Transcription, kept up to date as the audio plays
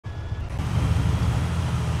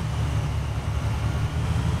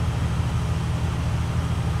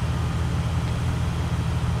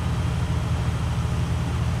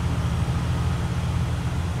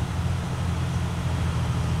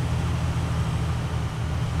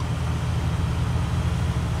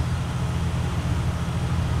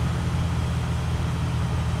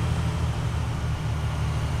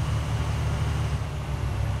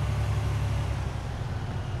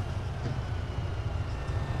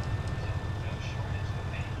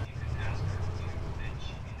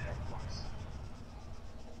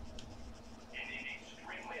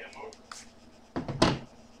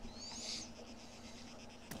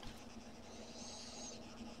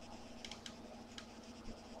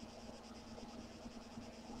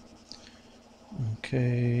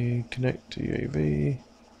Okay, connect to UAV.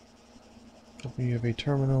 Open UAV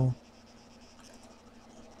terminal.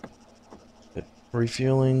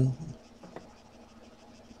 Refueling.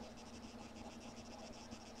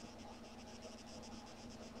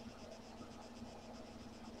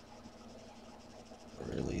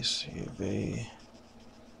 Release UAV.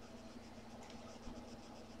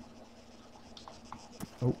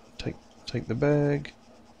 Oh, take the bag.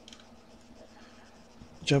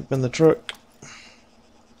 Jump in the truck.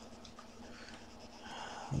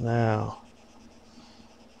 Now,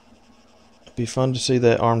 it'd be fun to see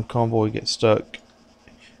that armed convoy get stuck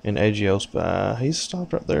in AGL spy. He's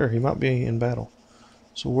stopped right there. He might be in battle.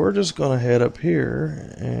 So we're just gonna head up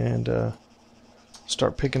here and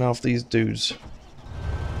start picking off these dudes.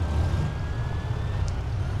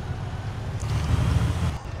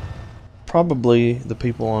 Probably the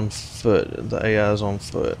people on foot, the AI's on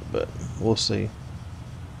foot, but we'll see.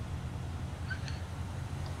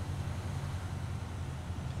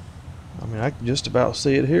 I mean, I can just about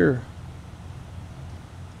see it here.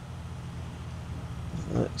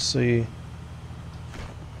 Let's see.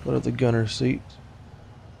 What are the gunner seats?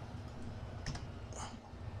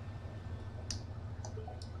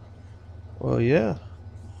 Well, yeah.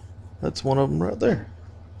 That's one of them right there.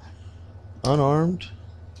 Unarmed.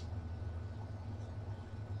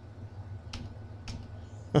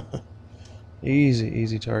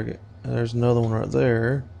 Easy target. There's another one right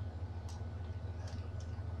there.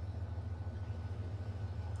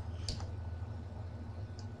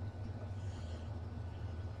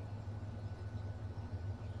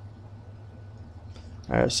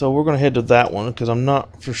 Alright, so we're going to head to that one because I'm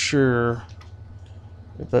not for sure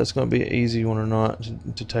if that's going to be an easy one or not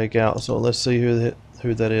to take out. So let's see who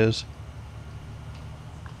that is.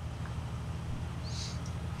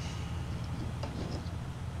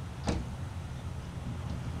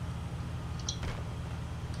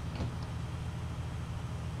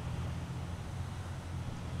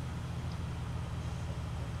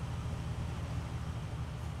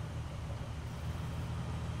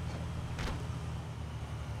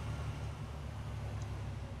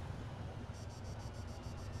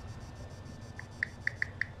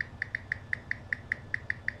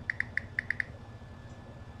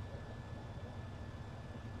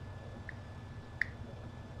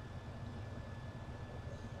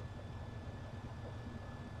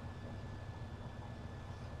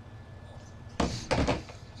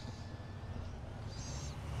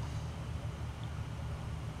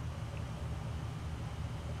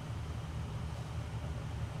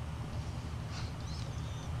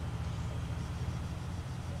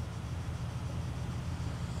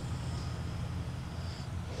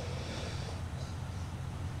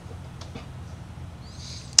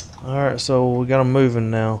 Alright, so we got them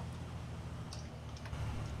moving now.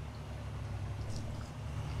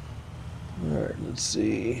 Alright, let's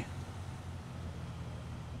see.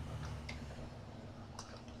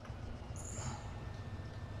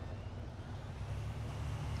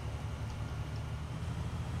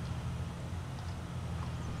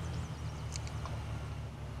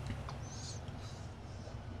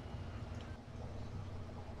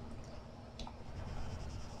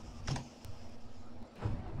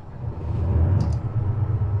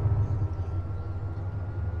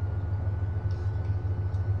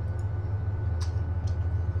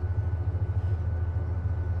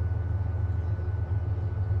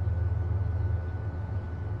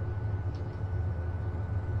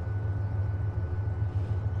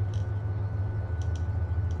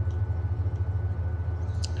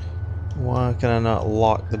 Why can I not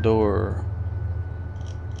lock the door?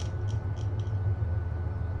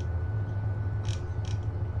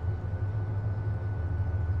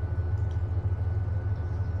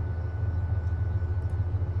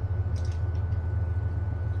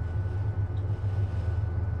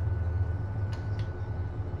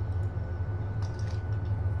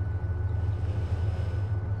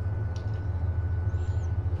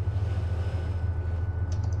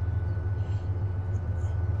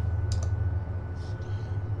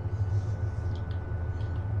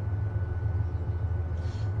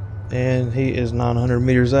 And he is 900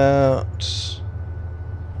 meters out.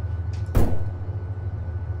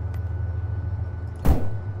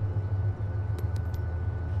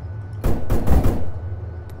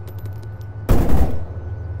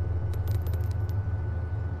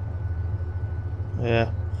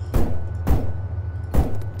 Yeah.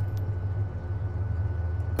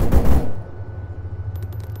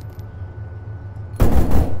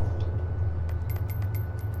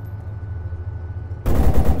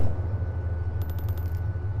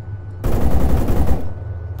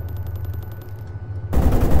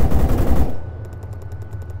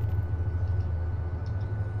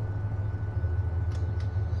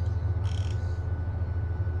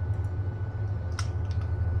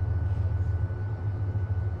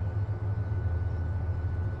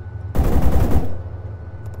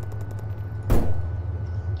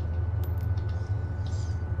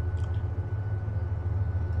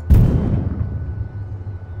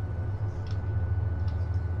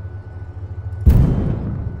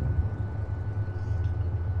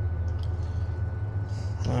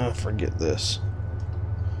 forget this.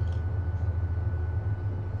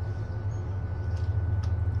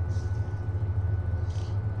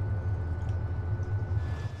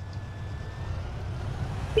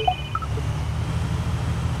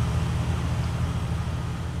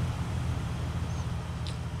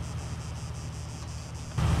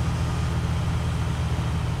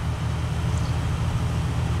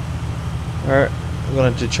 Alright, I'm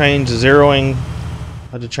going to change zeroing.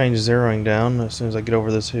 I have to change zeroing down as soon as I get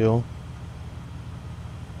over this hill.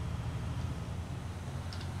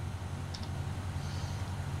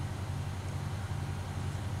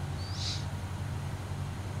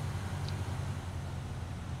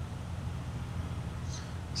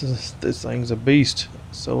 This thing's a beast.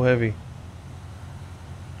 It's so heavy.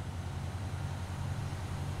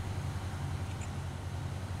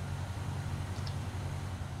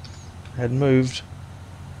 Hadn't moved.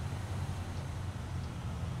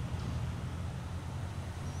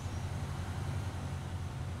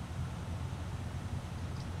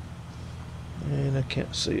 And I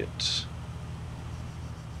can't see it.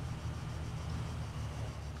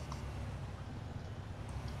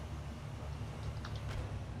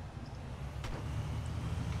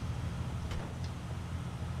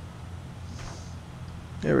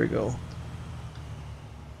 There we go.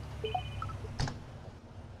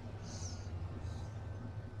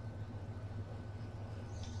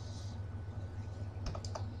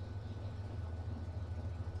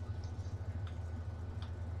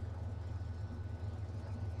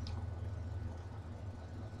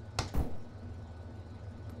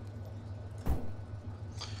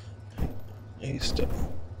 He's still.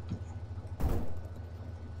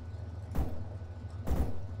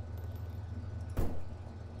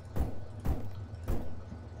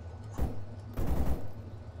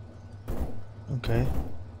 Okay.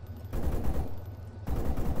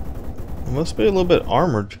 It must be a little bit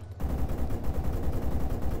armored.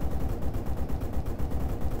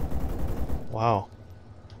 Wow.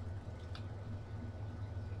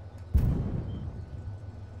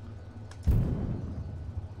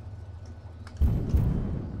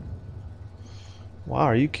 Wow,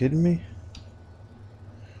 are you kidding me?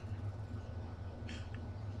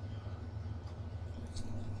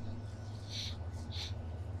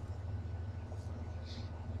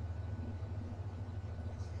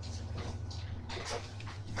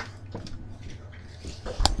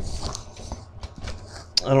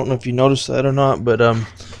 I don't know if you noticed that or not, but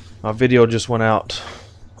my video just went out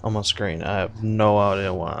on my screen. I have no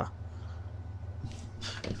idea why.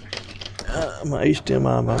 My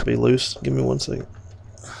HDMI might be loose. Give me 1 second.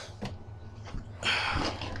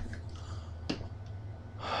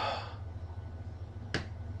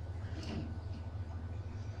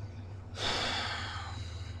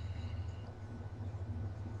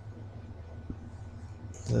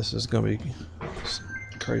 This is gonna be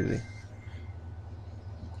crazy.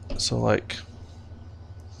 So like,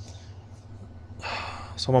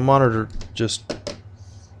 so my monitor just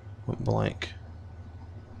went blank.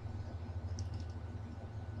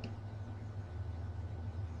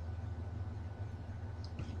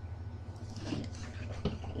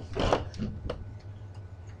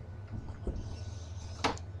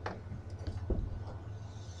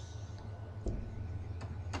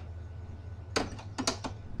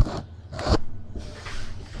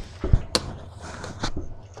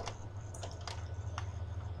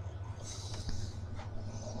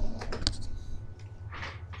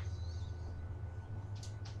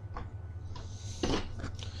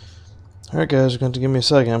 Alright guys, you're going to give me a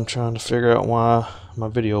second. I'm trying to figure out why my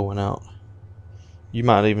video went out. You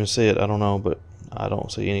might even see it, I don't know, but I don't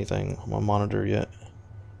see anything on my monitor yet.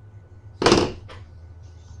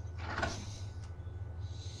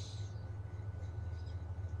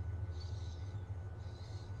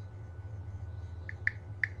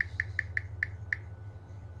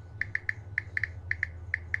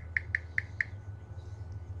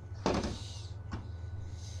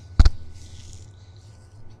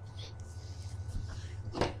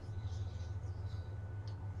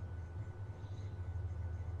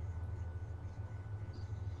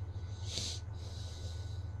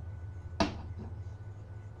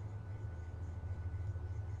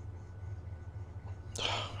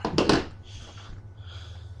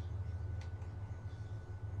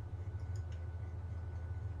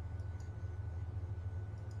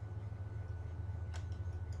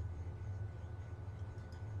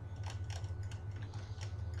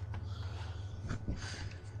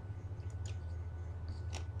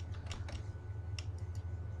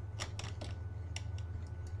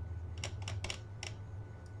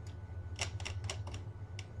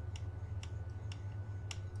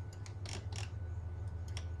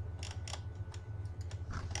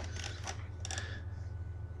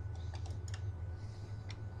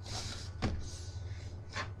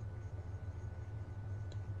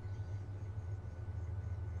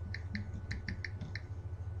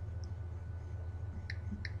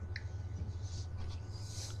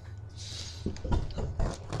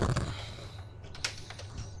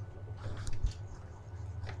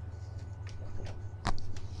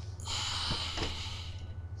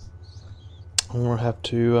 I'm gonna have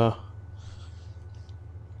to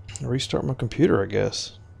restart my computer, I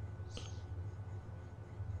guess.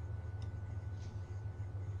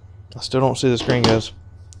 I still don't see the screen, guys,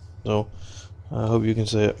 so I hope you can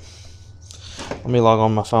see it. Let me log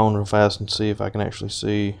on my phone real fast and see if I can actually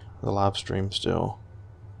see the live stream still.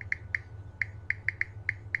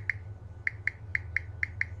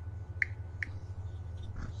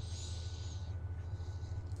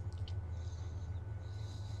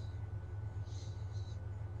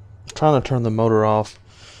 I'm trying to turn the motor off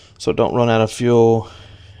so it don't run out of fuel,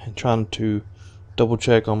 and trying to double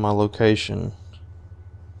check on my location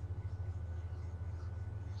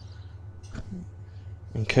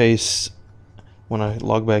in case when I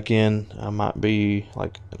log back in I might be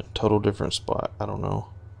like in a total different spot. I don't know.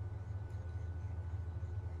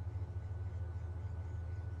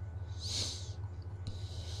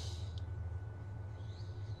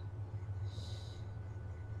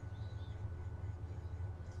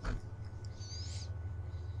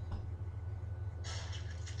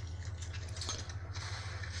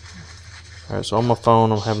 Alright, so on my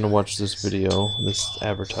phone I'm having to watch this video, this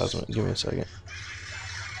advertisement. Give me a second.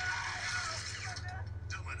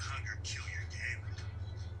 Don't let hunger kill your game.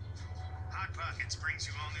 Hot Pockets brings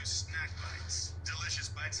you all new snack bites. Delicious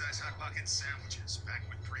bite-sized Hot Pockets sandwiches packed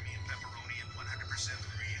with premium pepperoni and 100%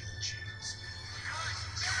 real cheese.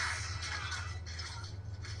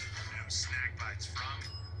 New snack bites from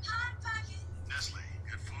Hot Pockets. Nestle.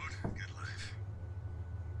 Good food,